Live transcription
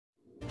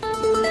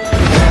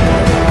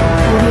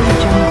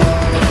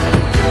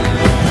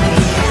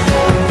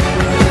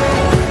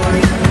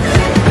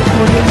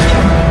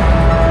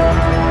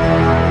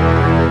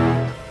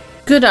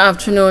Good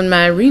afternoon,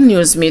 my Real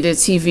News Midday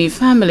TV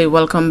family.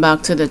 Welcome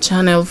back to the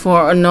channel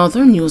for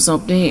another news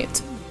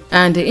update.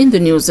 And in the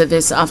news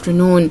this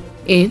afternoon,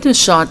 8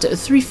 shot,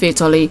 3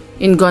 fatally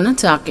in gun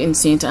attack in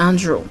St.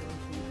 Andrew.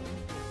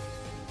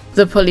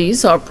 The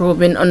police are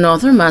probing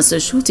another mass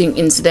shooting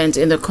incident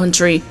in the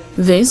country,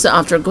 this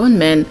after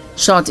gunmen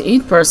shot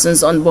 8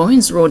 persons on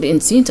Bowens Road in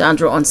St.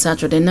 Andrew on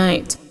Saturday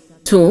night.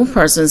 2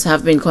 persons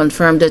have been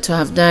confirmed to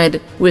have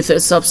died,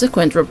 with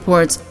subsequent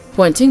reports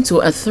pointing to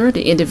a third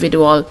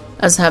individual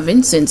as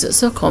having since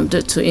succumbed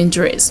to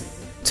injuries.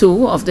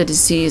 2 of the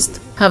deceased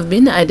have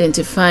been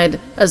identified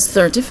as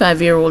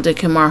 35-year-old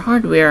Kemar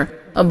Hardware,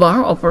 a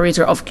bar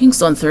operator of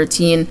Kingston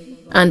 13,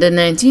 and a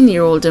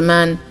 19-year-old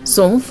man,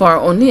 so far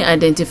only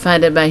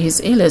identified by his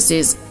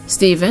aliases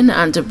Stephen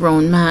and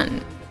Brown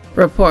Man.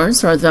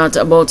 Reports are that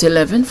about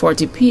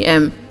 11:40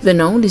 p.m., the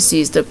now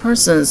deceased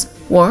persons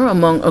were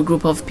among a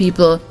group of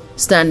people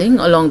standing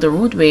along the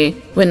roadway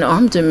when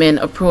armed men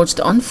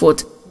approached on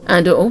foot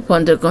and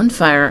opened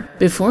gunfire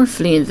before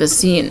fleeing the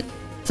scene.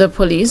 The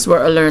police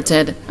were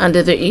alerted and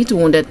the 8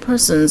 wounded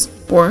persons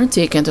were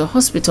taken to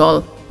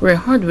hospital, where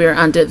Hardware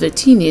and the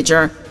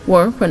teenager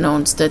were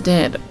pronounced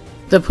dead.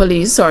 The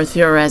police are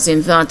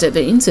theorizing that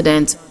the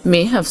incident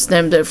may have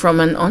stemmed from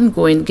an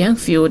ongoing gang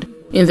feud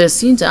in the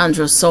St.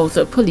 Andrew South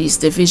Police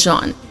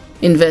Division.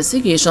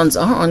 Investigations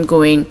are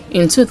ongoing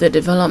into the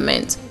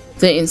development.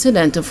 The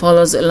incident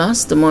follows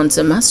last month's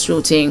mass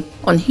shooting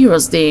on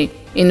Heroes Day,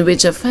 in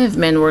which 5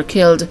 men were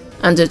killed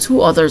and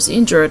 2 others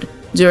injured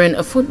during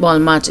a football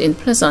match in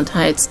Pleasant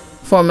Heights,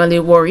 formerly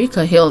Warwick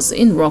Hills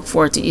in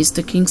Rockfort, East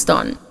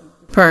Kingston.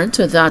 Prior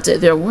to that,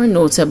 there were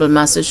notable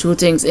mass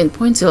shootings in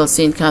Point Hill,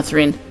 St.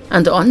 Catherine,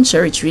 and on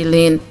Cherry Tree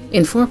Lane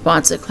in Four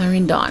Parts,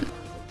 Clarendon.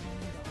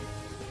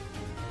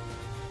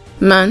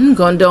 Man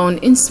gunned down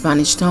in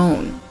Spanish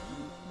Town.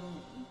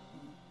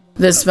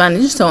 The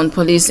Spanish Town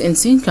police in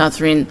St.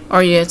 Catherine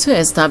are yet to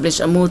establish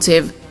a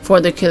motive for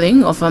the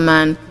killing of a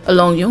man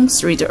along Young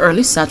Street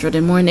early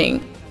Saturday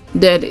morning.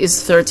 Dead is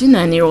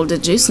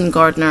 39-year-old Jason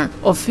Gardner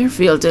of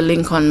Fairfield,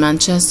 Lincoln,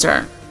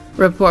 Manchester.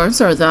 Reports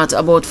are that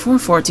about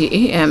 4:40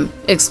 a.m.,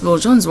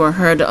 explosions were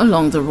heard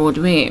along the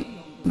roadway.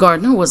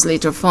 Gardner was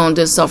later found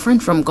suffering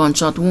from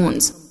gunshot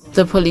wounds.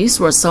 The police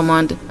were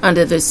summoned and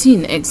the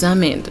scene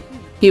examined.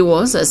 He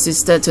was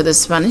assisted to the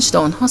Spanish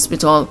Town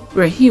Hospital,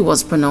 where he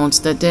was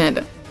pronounced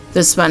dead.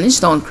 The Spanish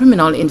Town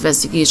Criminal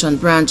Investigation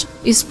Branch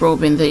is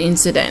probing the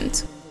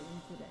incident.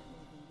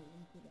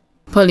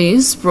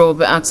 Police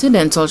probe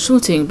accidental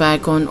shooting by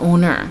gun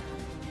owner.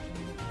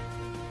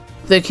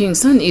 The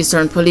Kingston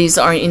Eastern Police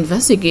are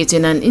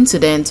investigating an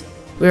incident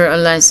where a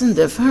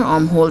licensed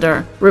firearm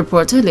holder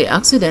reportedly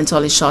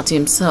accidentally shot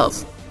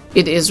himself.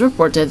 It is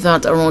reported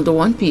that around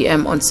 1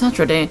 p.m. on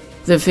Saturday,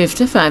 the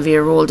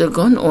 55-year-old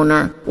gun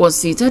owner was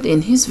seated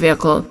in his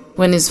vehicle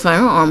when his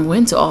firearm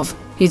went off,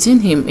 hitting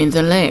him in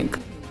the leg.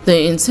 The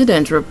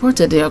incident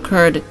reportedly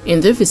occurred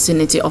in the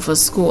vicinity of a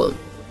school.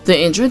 The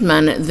injured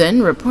man then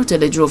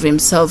reportedly drove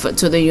himself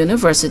to the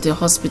University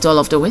Hospital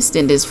of the West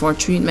Indies for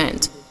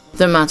treatment.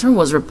 The matter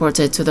was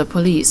reported to the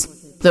police.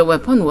 The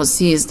weapon was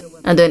seized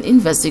and an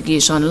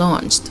investigation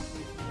launched.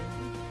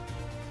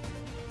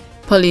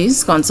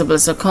 Police constable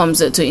succumbs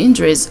to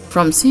injuries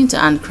from St.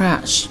 Anne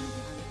crash.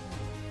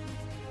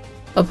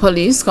 A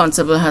police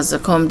constable has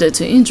succumbed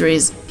to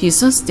injuries he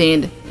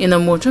sustained in a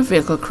motor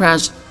vehicle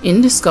crash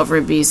in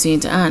Discovery Bay,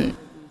 St. Anne.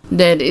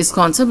 Dead is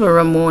Constable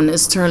Ramon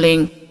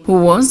Sterling, who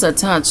was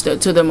attached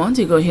to the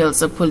Montego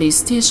Hills Police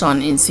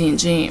Station in St.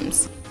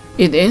 James.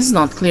 It is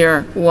not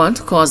clear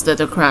what caused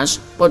the crash,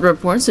 but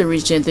reports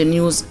reaching the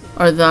news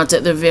are that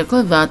the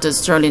vehicle that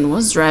Sterling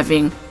was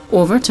driving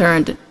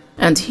overturned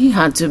and he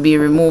had to be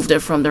removed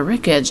from the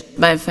wreckage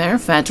by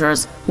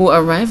firefighters who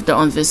arrived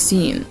on the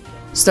scene.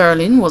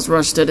 Sterling was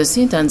rushed to the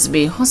St. Anne's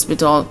Bay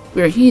Hospital,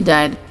 where he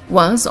died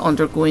whilst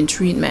undergoing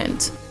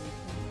treatment.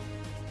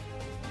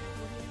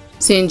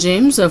 St.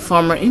 James, a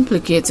farmer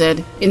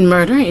implicated in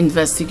murder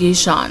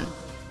investigation.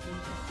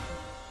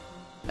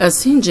 A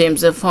St.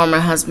 James farmer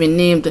has been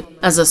named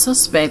as a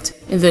suspect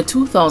in the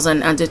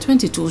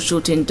 2022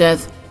 shooting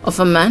death of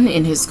a man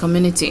in his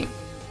community.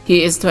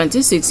 He is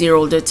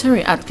 26-year-old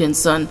Terry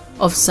Atkinson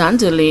of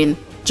Sandy Lane,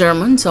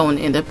 Germantown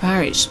in the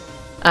parish.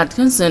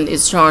 Atkinson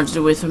is charged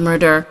with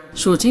murder,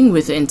 shooting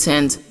with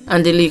intent,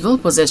 and illegal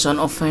possession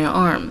of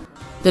firearm.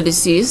 The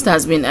deceased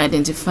has been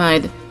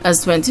identified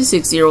as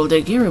 26-year-old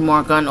Gary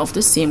Morgan of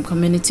the same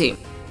community.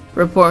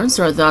 Reports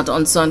are that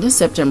on Sunday,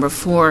 September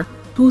 4,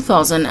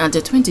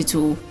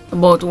 2022,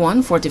 about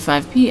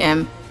 1:45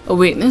 p.m., a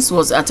witness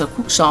was at a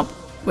cook shop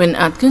when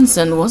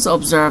Atkinson was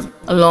observed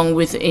along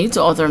with 8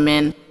 other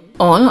men,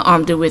 all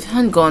armed with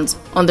handguns,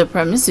 on the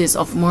premises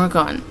of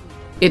Morgan.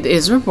 It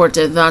is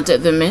reported that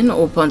the men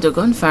opened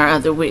gunfire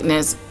at the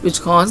witness, which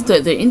caused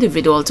the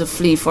individual to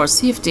flee for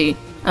safety,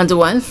 and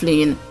while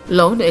fleeing,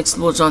 loud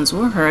explosions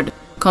were heard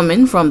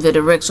coming from the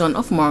direction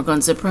of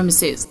Morgan's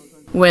premises.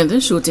 When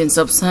the shooting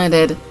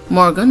subsided,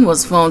 Morgan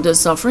was found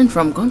suffering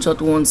from gunshot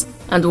wounds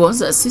and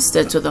was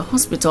assisted to the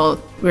hospital,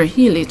 where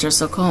he later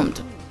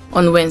succumbed.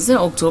 On Wednesday,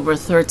 October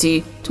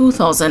 30,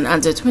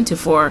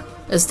 2024,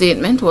 a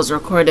statement was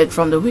recorded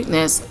from the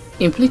witness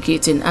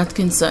implicating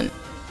Atkinson.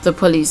 The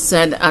police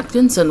said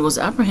Atkinson was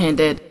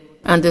apprehended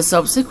and is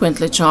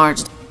subsequently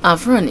charged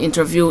after an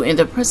interview in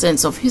the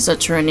presence of his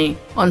attorney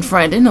on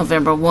Friday,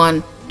 November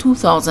 1,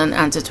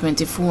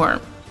 2024.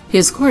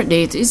 His court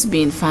date is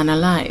being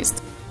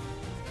finalized.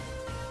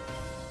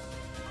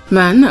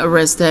 Man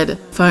arrested,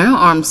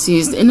 firearm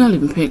seized in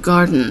Olympic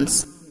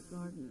Gardens.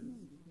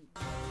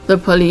 The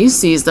police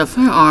seized a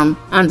firearm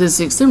and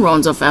 60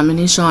 rounds of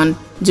ammunition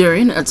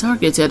during a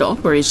targeted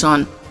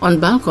operation on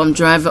Balcom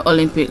Drive,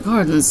 Olympic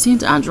Gardens,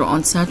 St. Andrew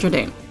on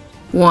Saturday.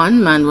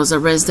 One man was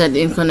arrested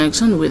in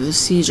connection with the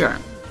seizure.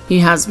 He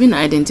has been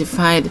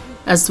identified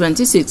as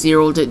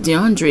 26-year-old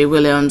DeAndre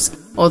Williams,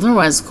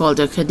 otherwise called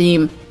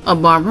Kadeem, a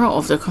barber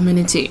of the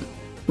community.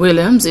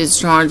 Williams is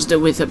charged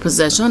with the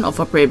possession of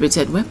a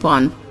prohibited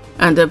weapon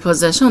and the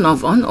possession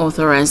of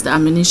unauthorized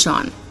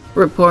ammunition.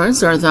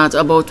 Reports are that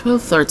about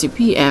 12:30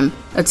 p.m.,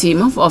 a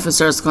team of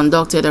officers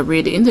conducted a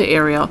raid in the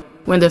area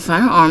when the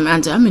firearm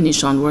and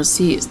ammunition were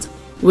seized.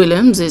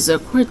 Williams'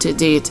 court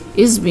date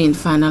is being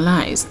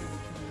finalized.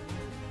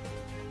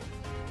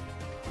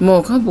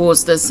 Mocha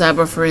boasts the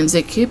cyber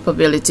forensic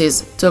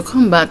capabilities to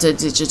combat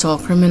digital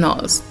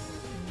criminals.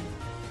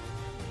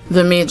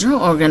 The major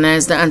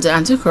organized and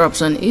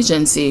anti-corruption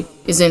agency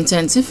is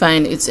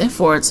intensifying its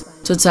efforts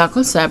to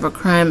tackle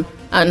cybercrime,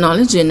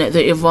 acknowledging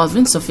the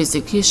evolving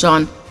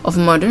sophistication of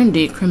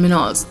modern-day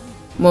criminals.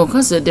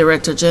 MOCA's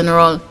Director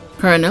General,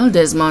 Colonel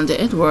Desmond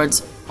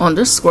Edwards,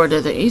 underscored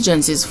the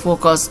agency's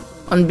focus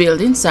on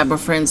building cyber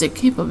forensic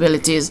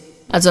capabilities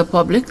at a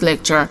public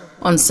lecture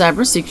on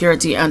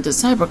cybersecurity and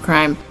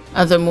cybercrime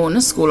at the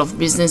Mona School of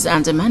Business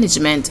and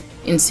Management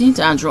in St.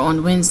 Andrew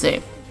on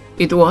Wednesday.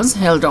 It was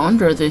held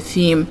under the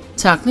theme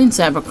Tackling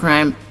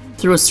Cybercrime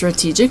Through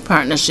Strategic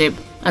Partnership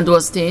and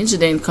was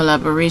staged in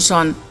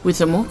collaboration with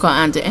MOCA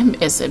and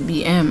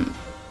MSBM.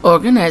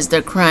 Organized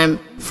crime,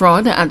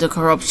 fraud, and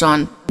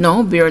corruption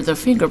now bear the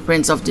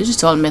fingerprints of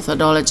digital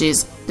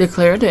methodologies,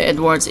 declared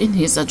Edwards in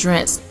his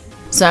address.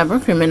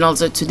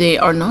 Cybercriminals today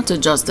are not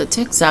just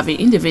tech-savvy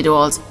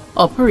individuals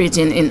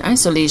operating in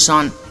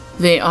isolation.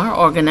 They are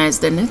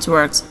organized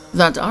networks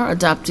that are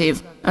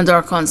adaptive and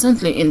are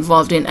constantly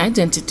involved in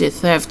identity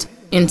theft,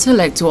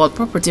 intellectual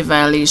property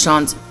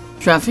violations,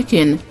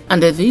 trafficking,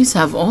 and these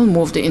have all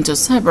moved into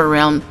cyber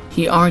realm,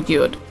 he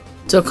argued.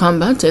 To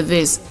combat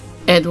this,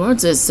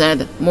 Edwards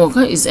said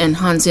MOCA is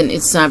enhancing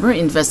its cyber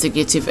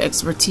investigative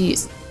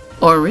expertise.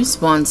 Our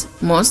response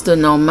must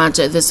now match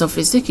the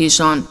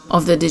sophistication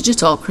of the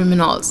digital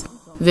criminals.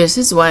 This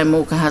is why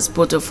MOCA has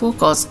put a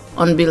focus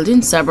on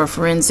building cyber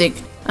forensic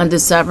and the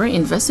cyber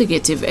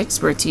investigative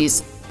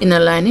expertise in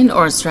aligning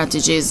our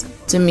strategies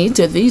to meet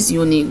these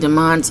unique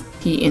demands,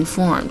 he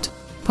informed.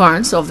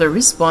 Parts of the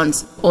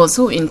response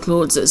also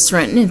includes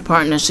strengthening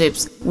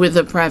partnerships with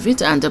the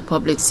private and the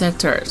public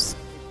sectors.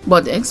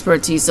 But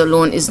expertise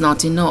alone is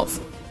not enough.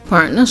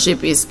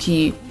 Partnership is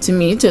key to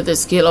meet the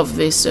scale of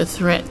this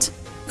threat.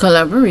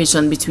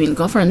 Collaboration between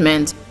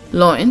government,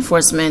 law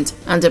enforcement,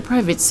 and the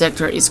private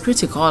sector is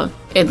critical,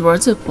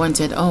 Edwards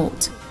pointed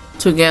out.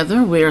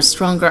 Together we are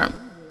stronger,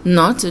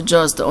 not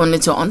just only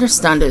to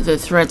understand the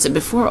threats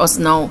before us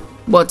now,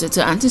 but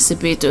to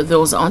anticipate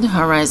those on the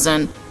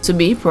horizon, to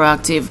be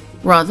proactive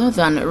rather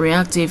than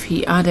reactive,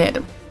 he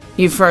added.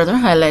 He further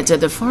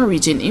highlighted the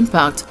far-reaching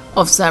impact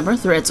of cyber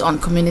threats on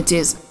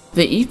communities,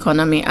 the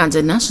economy, and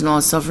the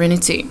national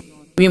sovereignty.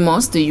 We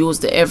must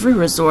use every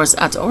resource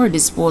at our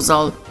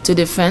disposal to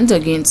defend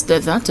against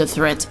that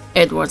threat,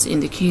 Edwards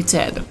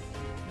indicated.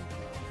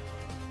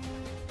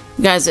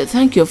 Guys,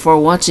 thank you for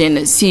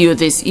watching. See you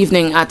this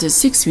evening at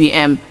 6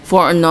 p.m.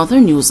 for another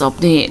news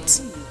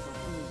update.